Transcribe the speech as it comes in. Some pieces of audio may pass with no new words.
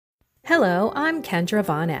Hello, I'm Kendra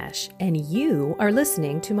Von Esch, and you are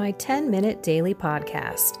listening to my 10-minute daily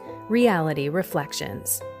podcast, Reality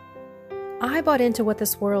Reflections. I bought into what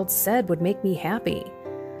this world said would make me happy.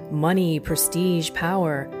 Money, prestige,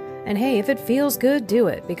 power. And hey, if it feels good, do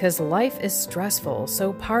it, because life is stressful,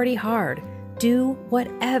 so party hard. Do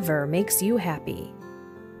whatever makes you happy.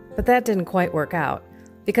 But that didn't quite work out,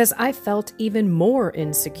 because I felt even more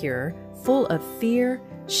insecure, full of fear,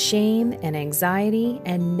 shame, and anxiety,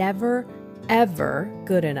 and never, ever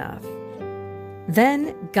good enough.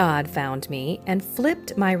 Then God found me and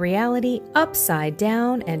flipped my reality upside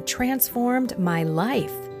down and transformed my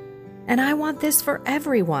life. And I want this for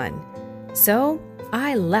everyone. So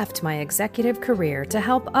I left my executive career to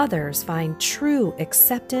help others find true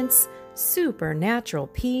acceptance, supernatural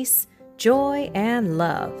peace, joy, and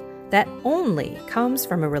love that only comes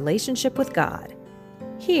from a relationship with God.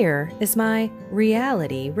 Here is my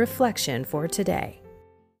reality reflection for today.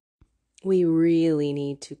 We really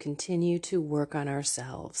need to continue to work on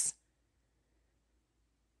ourselves.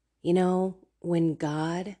 You know, when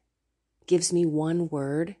God gives me one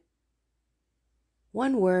word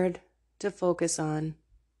to focus on,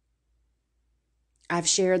 I've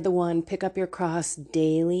shared the one, pick up your cross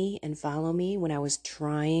daily and follow me, when I was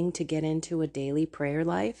trying to get into a daily prayer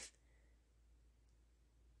life.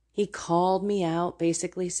 He called me out,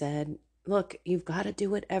 basically said, look, you've got to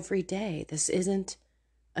do it every day. This isn't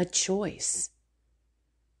a choice.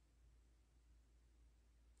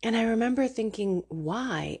 And I remember thinking,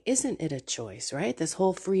 why isn't it a choice, right? This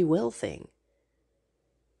whole free will thing.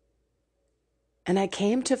 And I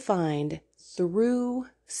came to find through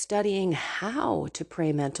studying how to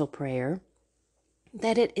pray mental prayer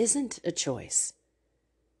that it isn't a choice.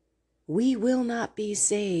 We will not be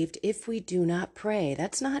saved if we do not pray.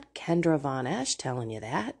 That's not Kendra Von Esch telling you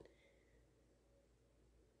that.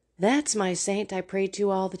 That's my saint I pray to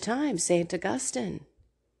all the time, Saint Augustine.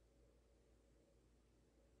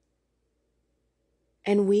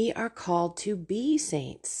 And we are called to be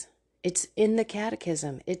saints. It's in the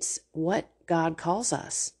catechism. It's what God calls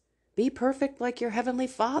us. Be perfect like your heavenly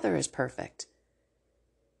Father is perfect.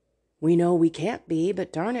 We know we can't be,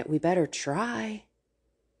 but darn it, we better try.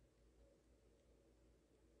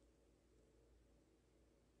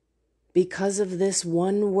 Because of this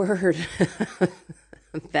one word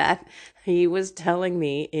that he was telling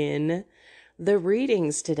me in the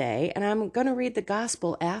readings today, and I'm going to read the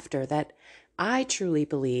gospel after, that I truly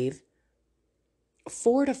believe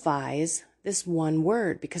fortifies this one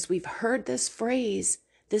word, because we've heard this phrase,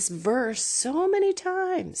 this verse so many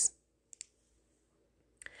times.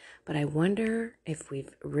 But I wonder if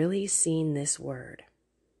we've really seen this word.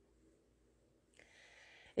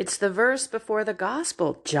 It's the verse before the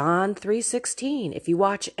gospel, John 3:16. If you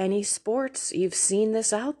watch any sports, you've seen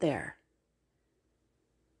this out there.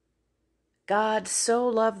 God so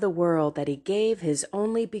loved the world that he gave his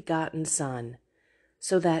only begotten Son,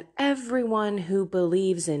 so that everyone who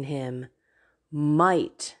believes in him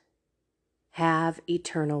might have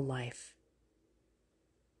eternal life.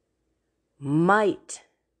 Might.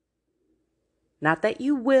 Not that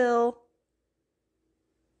you will.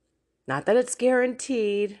 Not that it's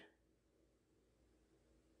guaranteed.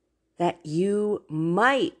 That you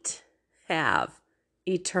might have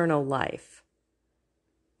eternal life.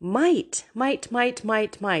 Might.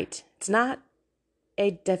 It's not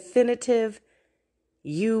a definitive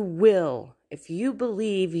you will. If you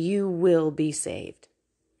believe, you will be saved.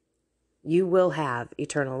 You will have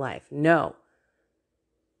eternal life. No.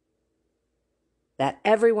 That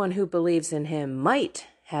everyone who believes in him might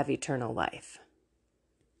have eternal life.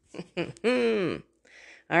 All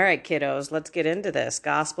right, kiddos, let's get into this.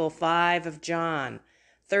 Gospel 5 of John,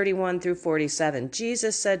 31 through 47.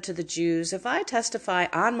 Jesus said to the Jews, if I testify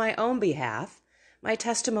on my own behalf, my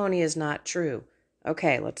testimony is not true.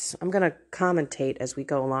 Okay, I'm going to commentate as we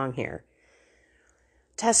go along here.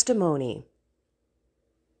 Testimony.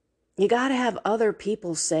 You got to have other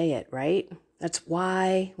people say it, right? That's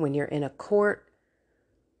why when you're in a court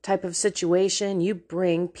type of situation, you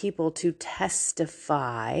bring people to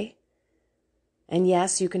testify. And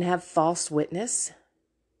yes, you can have false witness.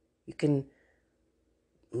 You can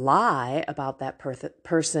lie about that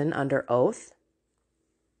person under oath.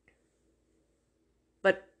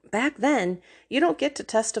 But back then, you don't get to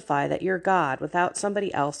testify that you're God without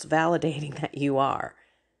somebody else validating that you are.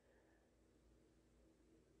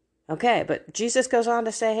 Okay, but Jesus goes on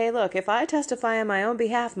to say, hey, look, if I testify on my own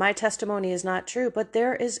behalf, my testimony is not true. But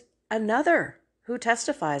there is another who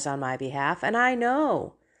testifies on my behalf, and I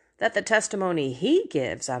know that the testimony he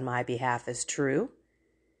gives on my behalf is true.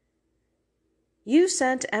 You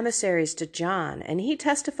sent emissaries to John, and he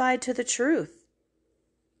testified to the truth.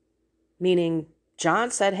 Meaning,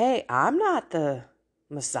 John said, hey, I'm not the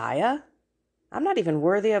Messiah. I'm not even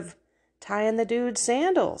worthy of tying the dude's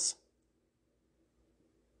sandals.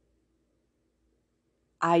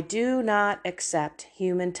 I do not accept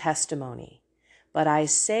human testimony, but I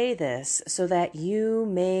say this so that you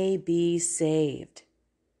may be saved.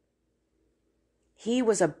 He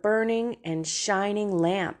was a burning and shining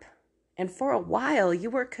lamp, and for a while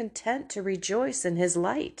you were content to rejoice in his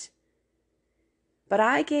light. But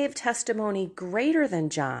I gave testimony greater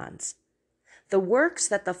than John's. The works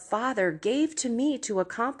that the Father gave to me to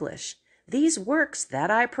accomplish, these works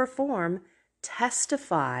that I perform,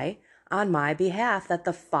 testify on my behalf that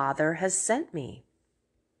the Father has sent me.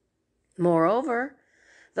 Moreover,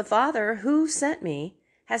 the Father who sent me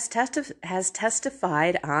has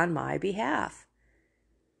testified on my behalf.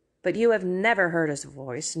 But you have never heard his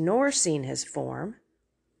voice, nor seen his form,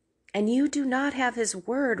 and you do not have his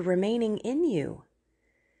word remaining in you,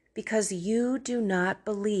 because you do not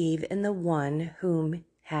believe in the one whom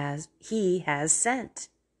he has sent.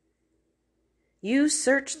 You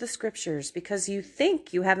search the scriptures because you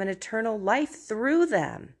think you have an eternal life through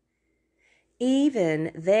them.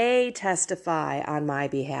 Even they testify on my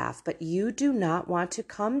behalf, but you do not want to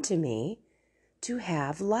come to me to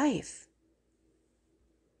have life.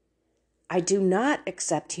 I do not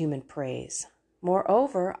accept human praise.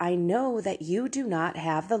 Moreover, I know that you do not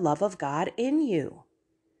have the love of God in you.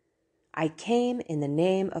 I came in the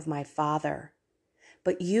name of my Father,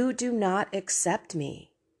 but you do not accept me.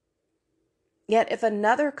 Yet if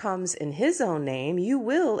another comes in his own name, you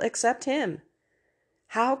will accept him.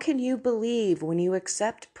 How can you believe when you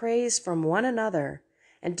accept praise from one another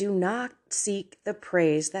and do not seek the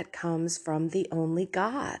praise that comes from the only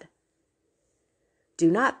God? Do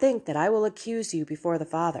not think that I will accuse you before the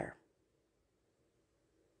Father.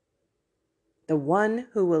 The one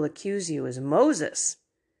who will accuse you is Moses,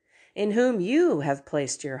 in whom you have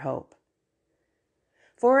placed your hope.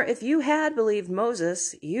 For if you had believed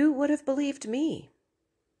Moses, you would have believed me,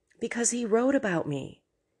 because he wrote about me.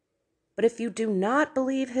 But if you do not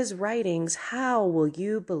believe his writings, how will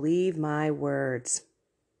you believe my words?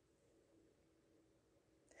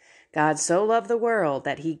 God so loved the world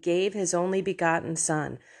that he gave his only begotten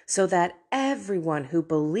Son, so that everyone who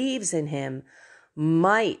believes in him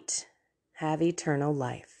might have eternal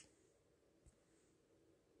life.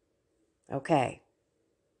 Okay,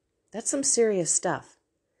 that's some serious stuff.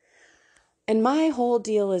 And my whole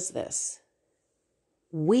deal is this: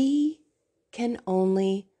 we can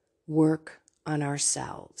only work on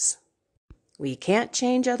ourselves. We can't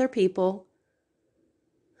change other people.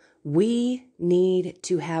 We need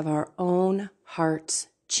to have our own hearts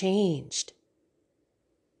changed.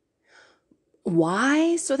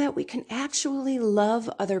 Why? So that we can actually love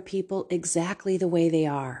other people exactly the way they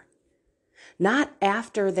are. Not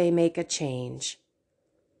after they make a change.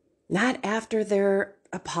 Not after they're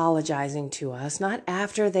apologizing to us. Not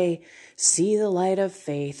after they see the light of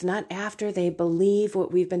faith. Not after they believe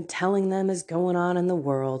what we've been telling them is going on in the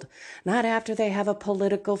world. Not after they have a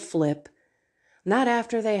political flip. Not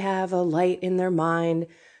after they have a light in their mind,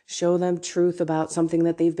 show them truth about something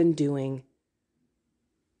that they've been doing.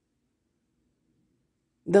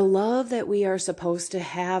 The love that we are supposed to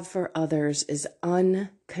have for others is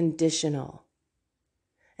unconditional.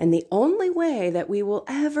 And the only way that we will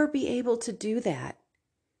ever be able to do that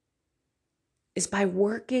is by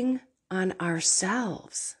working on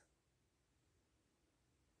ourselves.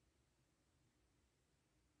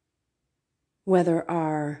 Whether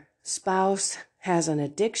our spouse has an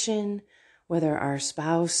addiction, whether our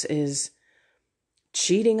spouse is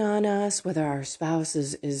cheating on us, whether our spouse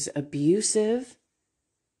is abusive,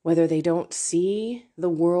 whether they don't see the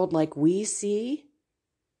world like we see.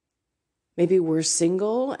 Maybe we're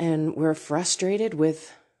single and we're frustrated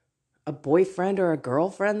with a boyfriend or a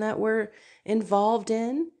girlfriend that we're involved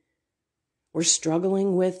in. We're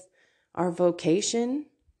struggling with our vocation.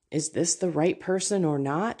 Is this the right person or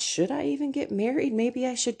not? Should I even get married? Maybe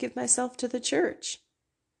I should give myself to the church.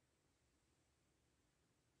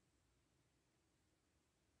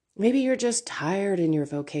 Maybe you're just tired in your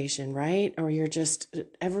vocation, right? Or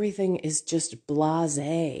everything is just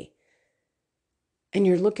blasé. And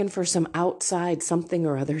you're looking for some outside something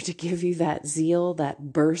or other to give you that zeal,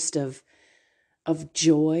 that burst of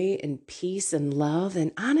joy and peace and love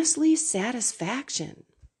and honestly satisfaction.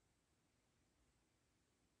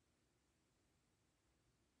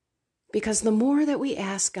 Because the more that we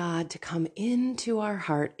ask God to come into our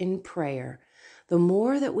heart in prayer, the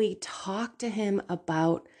more that we talk to him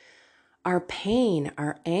about our pain,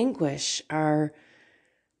 our anguish, our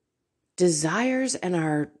desires, and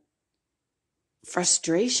our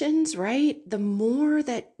frustrations, right? The more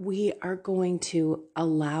that we are going to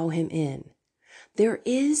allow him in. There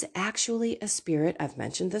is actually a spirit, I've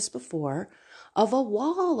mentioned this before, of a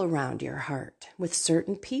wall around your heart with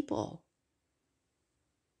certain people.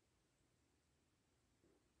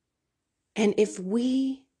 And if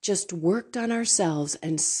we just worked on ourselves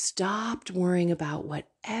and stopped worrying about what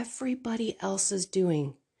everybody else is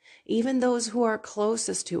doing, even those who are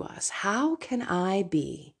closest to us, how can I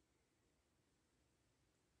be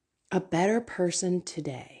a better person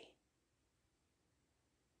today?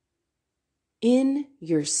 In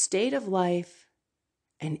your state of life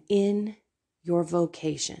and in your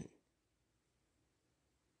vocation.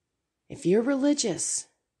 If you're religious,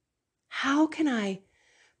 how can I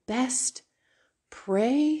best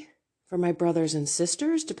pray for my brothers and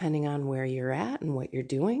sisters, depending on where you're at and what you're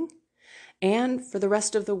doing, and for the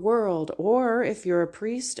rest of the world? Or if you're a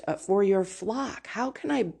priest, for your flock, how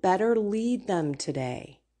can I better lead them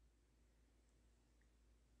today?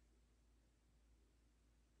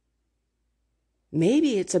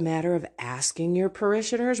 Maybe it's a matter of asking your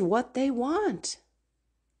parishioners what they want,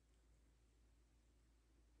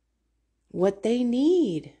 what they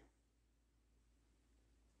need.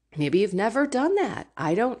 Maybe you've never done that.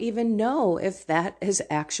 I don't even know if that is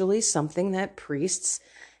actually something that priests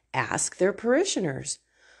ask their parishioners.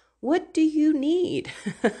 What do you need?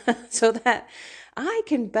 So that I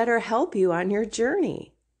can better help you on your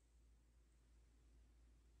journey.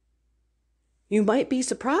 You might be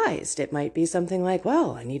surprised. It might be something like,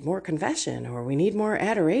 well, I need more confession, or we need more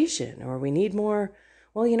adoration, or we need more.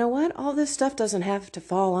 Well, you know what? All this stuff doesn't have to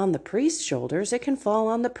fall on the priest's shoulders. It can fall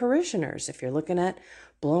on the parishioners. If you're looking at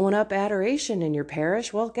blowing up adoration in your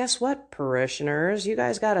parish, well, guess what, parishioners? You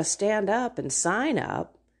guys got to stand up and sign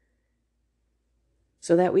up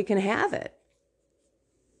so that we can have it.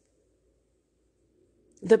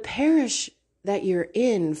 The parish that you're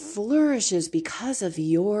in flourishes because of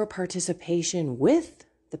your participation with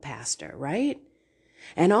the pastor, right?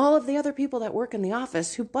 And all of the other people that work in the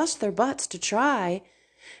office who bust their butts to try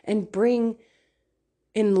and bring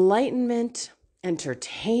enlightenment,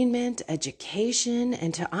 entertainment, education,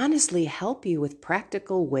 and to honestly help you with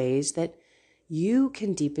practical ways that you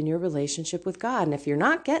can deepen your relationship with God. And if you're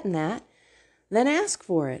not getting that, then ask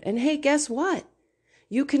for it. And hey, guess what?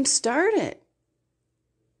 You can start it.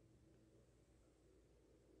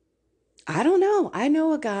 I don't know. I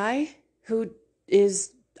know a guy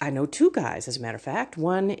I know two guys, as a matter of fact,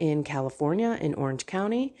 one in California in Orange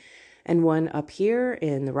County and one up here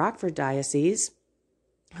in the Rockford Diocese,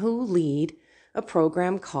 who lead a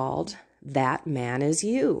program called That Man Is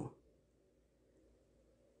You.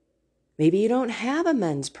 Maybe you don't have a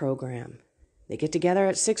men's program. They get together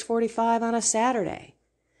at 6:45 on a Saturday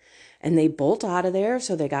and they bolt out of there,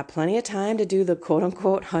 so they got plenty of time to do the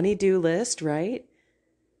quote-unquote honey-do list, right?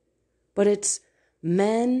 But it's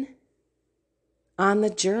men on the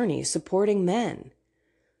journey, supporting men.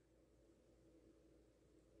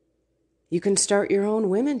 You can start your own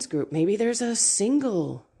women's group. Maybe there's a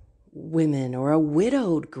single women or a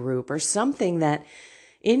widowed group or something that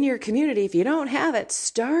in your community, if you don't have it,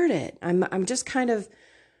 start it. I'm just kind of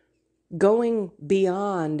going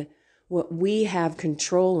beyond what we have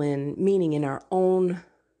control in, meaning in our own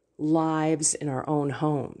lives, in our own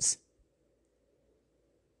homes.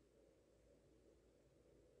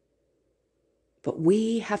 But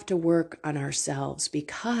we have to work on ourselves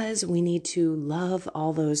because we need to love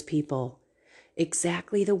all those people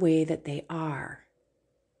exactly the way that they are.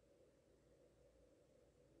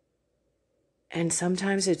 And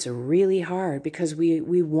sometimes it's really hard because we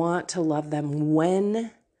want to love them when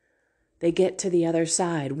they get to the other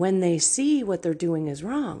side, when they see what they're doing is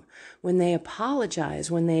wrong, when they apologize,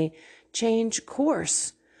 when they change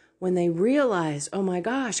course, when they realize, oh my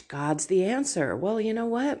gosh, God's the answer. Well, you know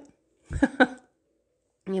what?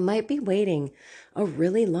 You might be waiting a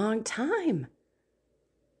really long time.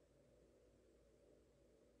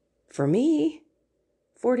 For me,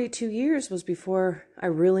 42 years was before I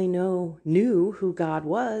really knew who God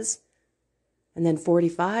was. And then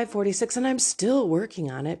 45, 46, and I'm still working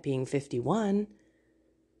on it, being 51.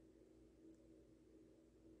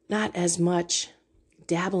 Not as much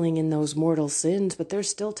dabbling in those mortal sins, but there's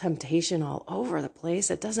still temptation all over the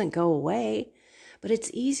place. It doesn't go away, but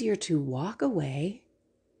it's easier to walk away.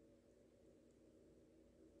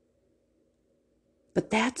 But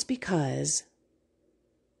that's because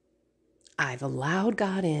I've allowed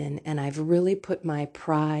God in and I've really put my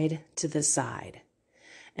pride to the side.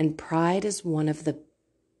 And pride is one of the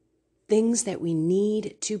things that we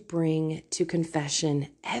need to bring to confession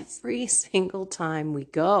every single time we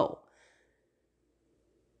go.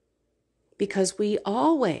 Because we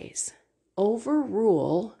always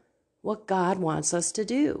overrule what God wants us to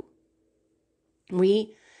do.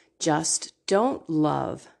 We just don't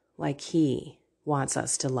love like He wants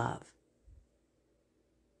us to love.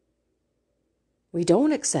 We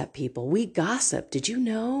don't accept people. We gossip. Did you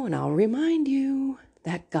know? And I'll remind you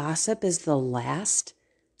that gossip is the last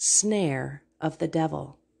snare of the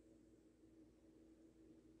devil.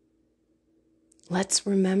 Let's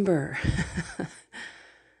remember,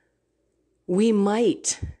 we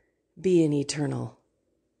might be in eternal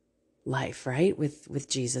life, right? With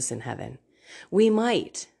Jesus in heaven. We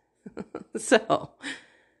might. So,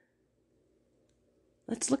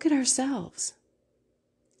 let's look at ourselves.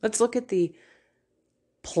 Let's look at the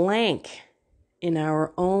plank in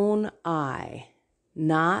our own eye,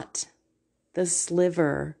 not the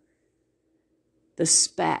sliver, the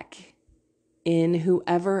speck in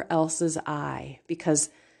whoever else's eye,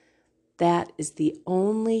 because that is the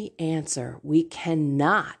only answer. We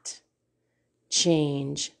cannot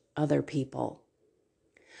change other people.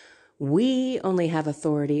 We only have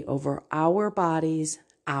authority over our bodies,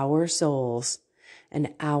 our souls,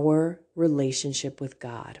 and our relationship with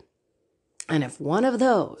God. And if one of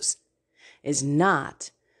those is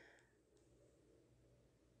not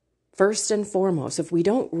first and foremost, if we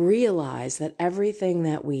don't realize that everything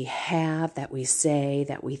that we have, that we say,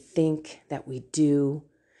 that we think, that we do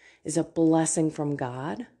is a blessing from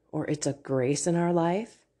God, or it's a grace in our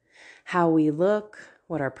life, how we look,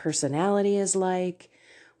 what our personality is like,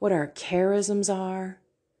 what our charisms are,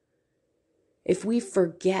 if we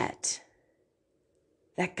forget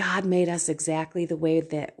that God made us exactly the way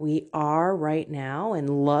that we are right now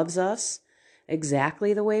and loves us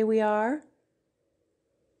exactly the way we are,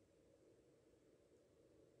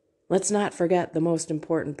 let's not forget the most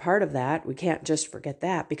important part of that. We can't just forget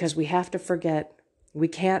that, because we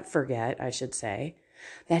can't forget, I should say,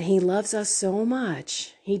 that He loves us so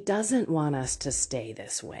much. He doesn't want us to stay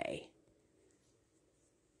this way.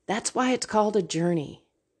 That's why it's called a journey.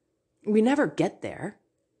 We never get there.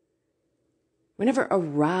 We never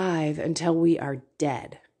arrive until we are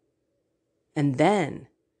dead. And then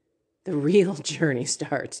the real journey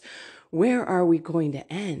starts. Where are we going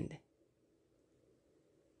to end?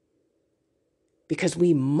 Because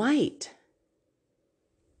we might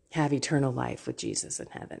have eternal life with Jesus in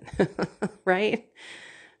heaven, right?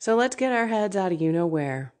 So let's get our heads out of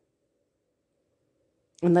you-know-where.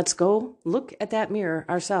 And let's go look at that mirror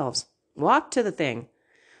ourselves. Walk to the thing.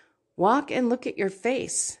 Walk and look at your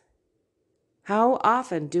face. How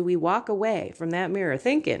often do we walk away from that mirror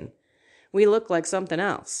thinking we look like something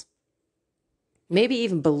else? Maybe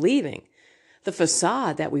even believing the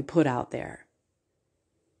facade that we put out there.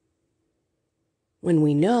 When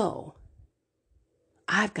we know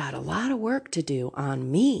I've got a lot of work to do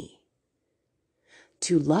on me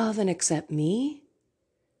to love and accept me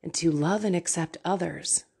and to love and accept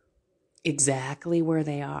others exactly where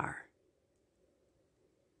they are.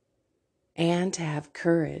 And to have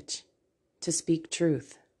courage to speak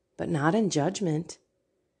truth, but not in judgment,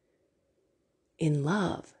 in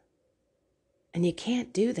love. And you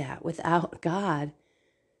can't do that without God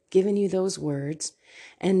giving you those words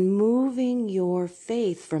and moving your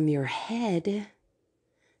faith from your head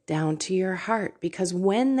down to your heart. Because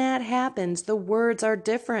when that happens, the words are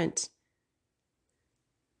different.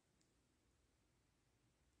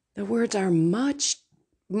 The words are much,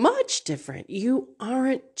 much different. You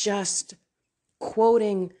aren't just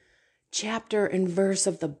quoting chapter and verse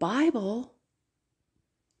of the Bible.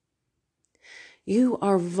 You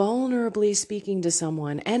are vulnerably speaking to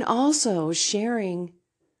someone and also sharing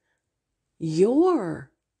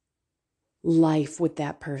your life with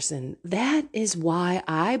that person. That is why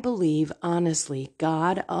I believe, honestly,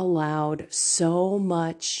 God allowed so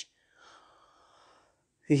much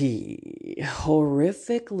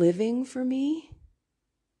horrific living for me.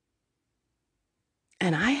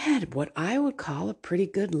 And I had what I would call a pretty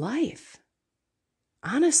good life.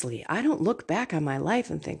 Honestly, I don't look back on my life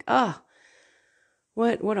and think,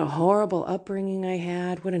 what a horrible upbringing I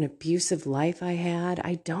had, what an abusive life I had.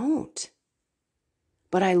 I don't.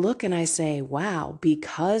 But I look and I say, wow,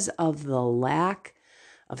 because of the lack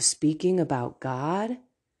of speaking about God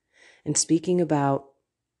and speaking about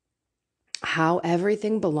how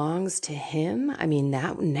everything belongs to Him, I mean,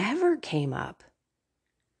 that never came up.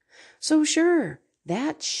 So sure,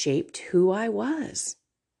 that shaped who I was.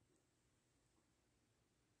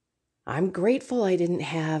 I'm grateful I didn't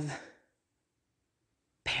have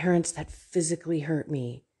parents that physically hurt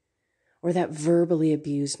me or that verbally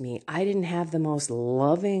abused me. I didn't have the most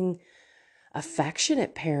loving,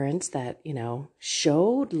 affectionate parents that,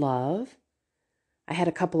 showed love. I had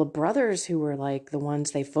a couple of brothers who were like the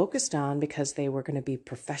ones they focused on because they were going to be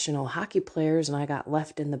professional hockey players, and I got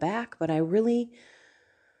left in the back. But I really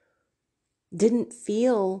didn't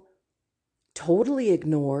feel totally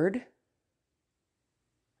ignored.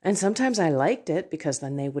 And sometimes I liked it because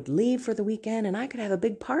then they would leave for the weekend and I could have a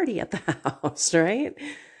big party at the house, right?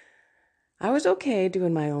 I was okay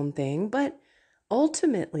doing my own thing, but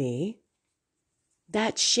ultimately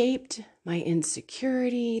that shaped my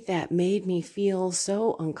insecurity, that made me feel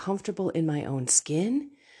so uncomfortable in my own skin,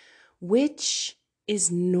 which is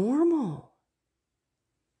normal.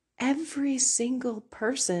 Every single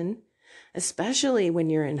person, especially when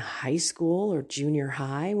you're in high school or junior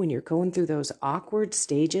high, when you're going through those awkward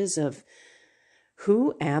stages of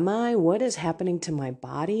who am I? What is happening to my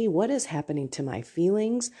body? What is happening to my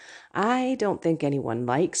feelings? I don't think anyone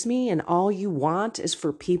likes me, and all you want is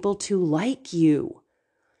for people to like you.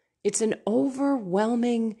 It's an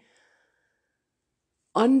overwhelming,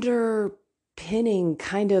 underpinning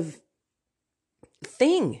kind of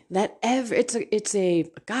thing that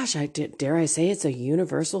dare I say it's a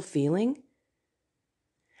universal feeling.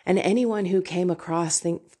 And anyone who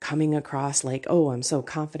coming across like, oh, I'm so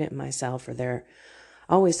confident in myself, or they're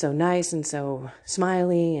always so nice and so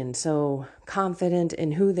smiley and so confident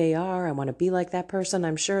in who they are, I want to be like that person,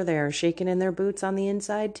 I'm sure they are shaking in their boots on the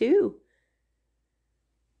inside too.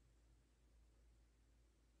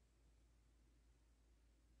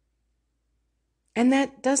 And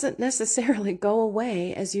that doesn't necessarily go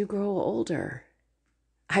away as you grow older.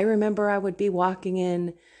 I remember I would be walking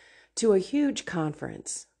in to a huge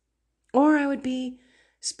conference, or I would be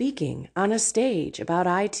speaking on a stage about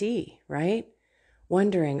IT, right?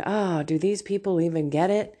 Wondering, oh, do these people even get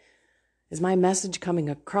it? Is my message coming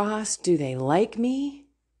across? Do they like me?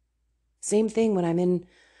 Same thing when I'm in,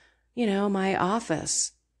 my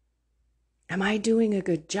office. Am I doing a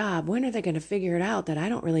good job? When are they going to figure it out that I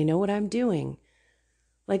don't really know what I'm doing?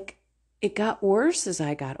 Like, it got worse as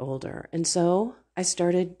I got older. And so I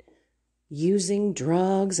started using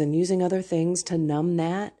drugs and using other things to numb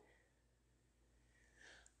that.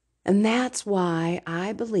 And that's why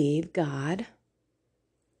I believe God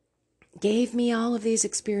gave me all of these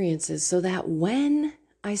experiences so that when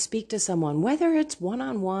I speak to someone, whether it's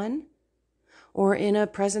one-on-one or in a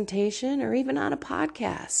presentation or even on a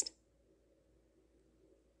podcast,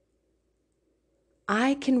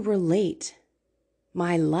 I can relate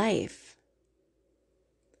my life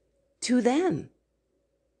to them.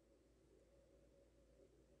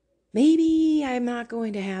 Maybe I'm not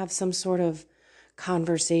going to have some sort of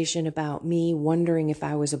conversation about me wondering if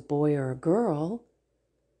I was a boy or a girl,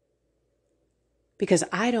 because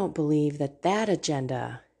I don't believe that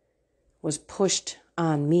agenda was pushed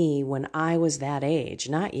on me when I was that age.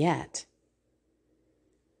 Not yet.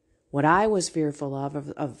 What I was fearful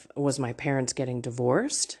of was my parents getting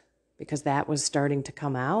divorced, because that was starting to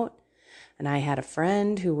come out. And I had a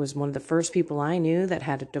friend who was one of the first people I knew that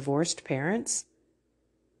had divorced parents.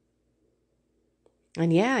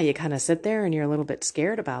 And yeah, you kind of sit there and you're a little bit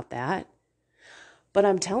scared about that. But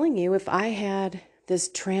I'm telling you, if I had this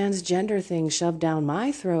transgender thing shoved down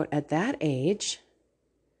my throat at that age,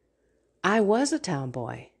 I was a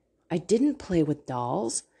tomboy. I didn't play with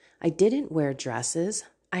dolls. I didn't wear dresses.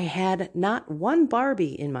 I had not one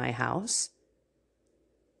Barbie in my house.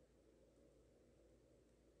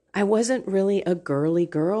 I wasn't really a girly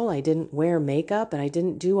girl. I didn't wear makeup and I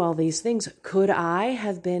didn't do all these things. Could I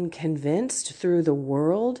have been convinced through the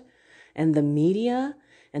world and the media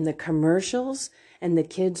and the commercials and the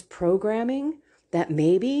kids' programming that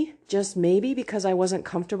maybe, just maybe, because I wasn't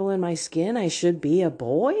comfortable in my skin, I should be a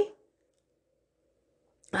boy?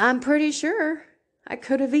 I'm pretty sure I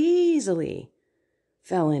could have easily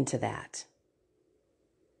fell into that.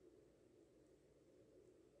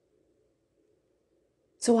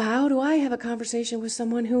 So how do I have a conversation with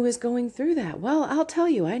someone who is going through that? Well, I'll tell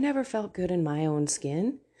you, I never felt good in my own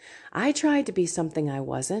skin. I tried to be something I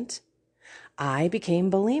wasn't. I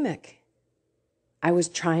became bulimic. I was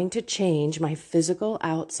trying to change my physical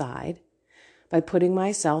outside by putting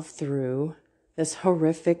myself through this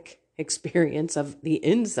horrific experience of the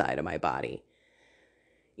inside of my body.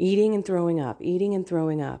 Eating and throwing up, eating and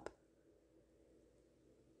throwing up.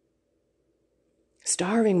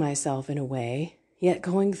 Starving myself in a way, yet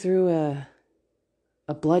going through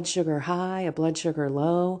a blood sugar high, a blood sugar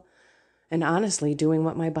low, and honestly doing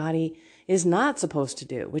what my body is not supposed to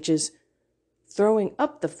do, which is throwing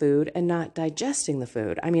up the food and not digesting the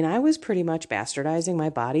food. I mean, I was pretty much bastardizing my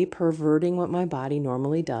body, perverting what my body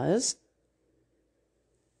normally does.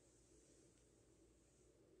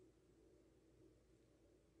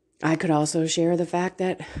 I could also share the fact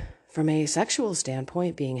that from a sexual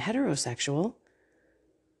standpoint, being heterosexual,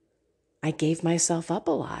 I gave myself up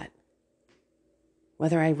a lot,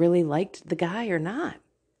 whether I really liked the guy or not.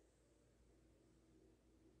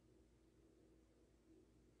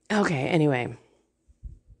 Okay, anyway,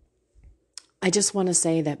 I just want to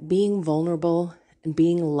say that being vulnerable and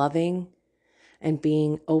being loving and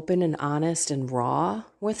being open and honest and raw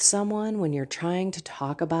with someone when you're trying to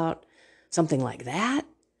talk about something like that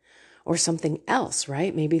or something else,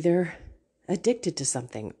 right? Maybe they're addicted to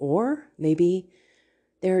something, or maybe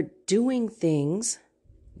they're doing things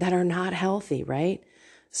that are not healthy, right?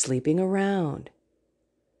 Sleeping around,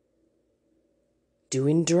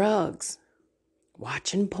 doing drugs,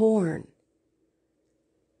 watching porn.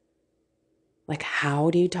 Like, how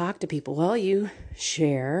do you talk to people? Well, you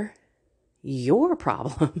share your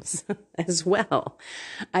problems as well.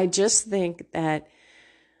 I just think that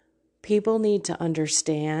people need to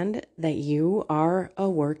understand that you are a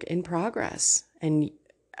work in progress,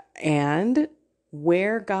 and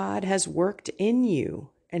where God has worked in you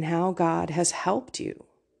and how God has helped you.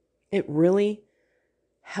 It really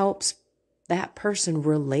helps that person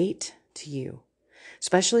relate to you,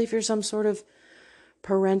 especially if you're some sort of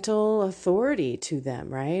parental authority to them,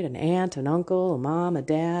 right? An aunt, an uncle, a mom, a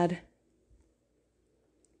dad.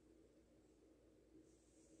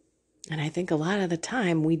 And I think a lot of the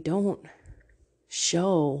time we don't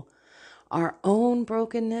show our own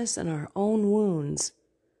brokenness and our own wounds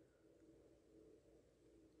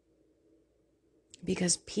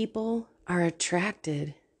because people are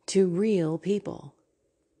attracted to real people.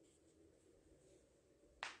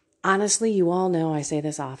 Honestly, you all know I say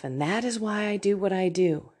this often. That is why I do what I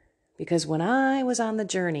do. Because when I was on the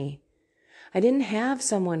journey, I didn't have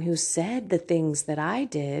someone who said the things that I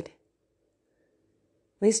did.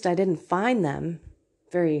 At least I didn't find them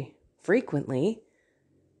very frequently.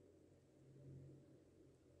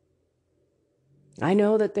 I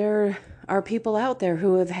know that there are people out there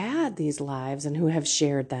who have had these lives and who have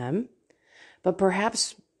shared them, but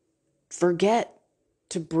perhaps forget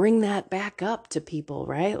to bring that back up to people,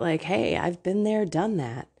 right? Like, hey, I've been there, done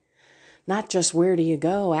that. Not just where do you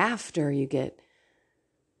go after you get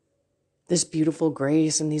this beautiful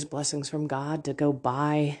grace and these blessings from God to go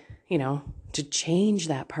buy, to change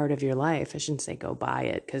that part of your life. I shouldn't say go buy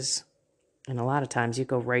it, because and a lot of times you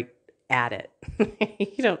go right at it.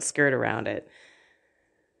 You don't skirt around it.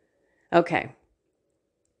 Okay.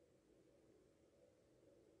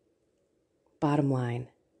 Bottom line,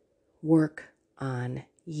 work on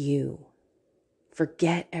you.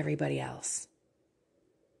 Forget everybody else.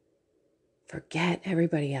 Forget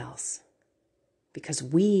everybody else. Because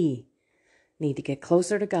we need to get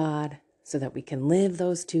closer to God so that we can live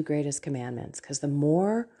those 2 greatest commandments. Because the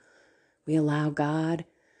more we allow God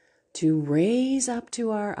to raise up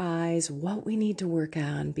to our eyes what we need to work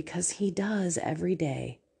on, because He does every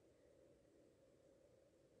day,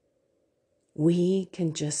 we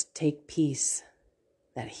can just take peace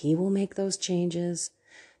that He will make those changes,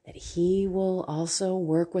 that He will also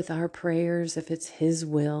work with our prayers if it's His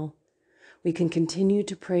will. We can continue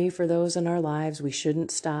to pray for those in our lives. We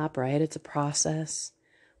shouldn't stop, right? It's a process.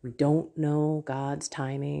 We don't know God's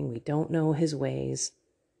timing. We don't know His ways.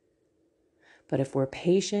 But if we're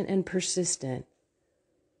patient and persistent,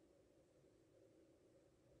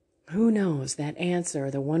 who knows, that answer,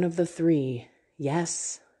 the one of the 3,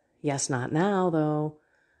 yes, not now though,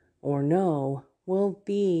 or no, will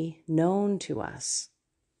be known to us.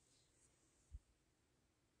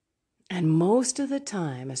 And most of the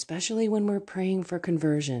time, especially when we're praying for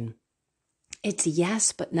conversion, it's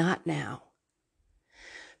yes, but not now.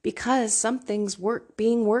 Because something's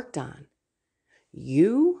being worked on.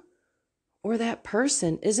 You or that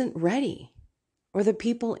person isn't ready, or the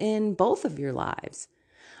people in both of your lives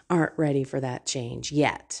aren't ready for that change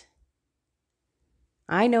yet.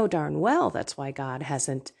 I know darn well that's why God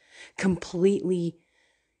hasn't completely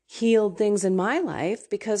healed things in my life,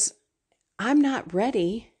 because I'm not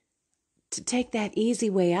ready to take that easy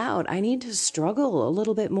way out. I need to struggle a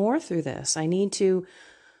little bit more through this. I need to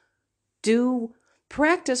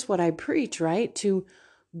practice what I preach, right? To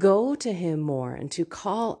go to Him more and to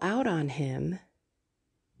call out on Him,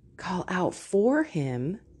 call out for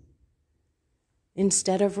Him,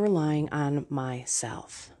 instead of relying on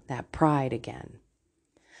myself. That pride again.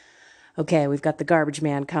 Okay, we've got the garbage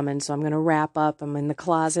man coming, so I'm going to wrap up. I'm in the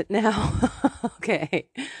closet now. Okay.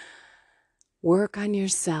 Work on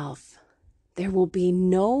yourself. There will be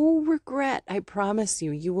no regret, I promise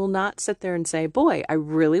you. You will not sit there and say, boy, I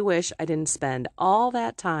really wish I didn't spend all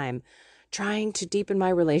that time trying to deepen my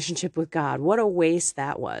relationship with God. What a waste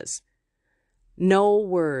that was. No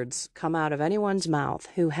words come out of anyone's mouth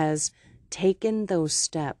who has taken those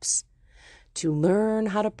steps to learn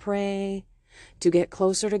how to pray, to get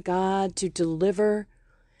closer to God, to deliver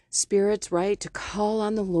spirits, right? To call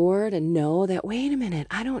on the Lord and know that, wait a minute,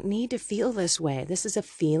 I don't need to feel this way. This is a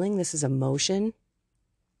feeling, this is emotion,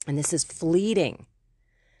 and this is fleeting.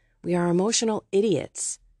 We are emotional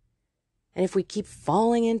idiots. And if we keep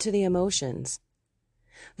falling into the emotions,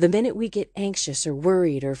 the minute we get anxious or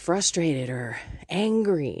worried or frustrated or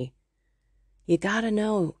angry, you got to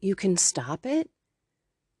know you can stop it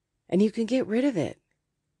and you can get rid of it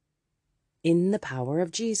in the power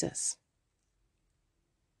of Jesus.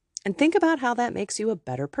 And think about how that makes you a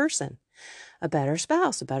better person, a better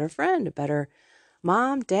spouse, a better friend, a better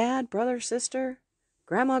mom, dad, brother, sister,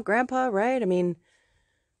 grandma, grandpa, right? I mean,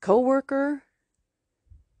 coworker,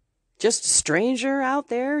 just a stranger out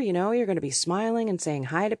there, you're going to be smiling and saying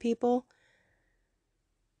hi to people.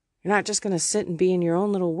 You're not just going to sit and be in your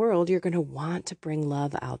own little world. You're going to want to bring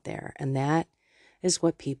love out there. And that is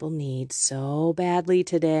what people need so badly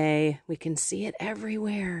today. We can see it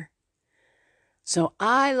everywhere. So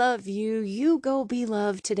I love you. You go be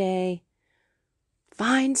loved today.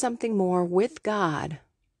 Find something more with God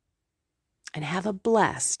and have a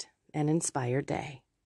blessed and inspired day.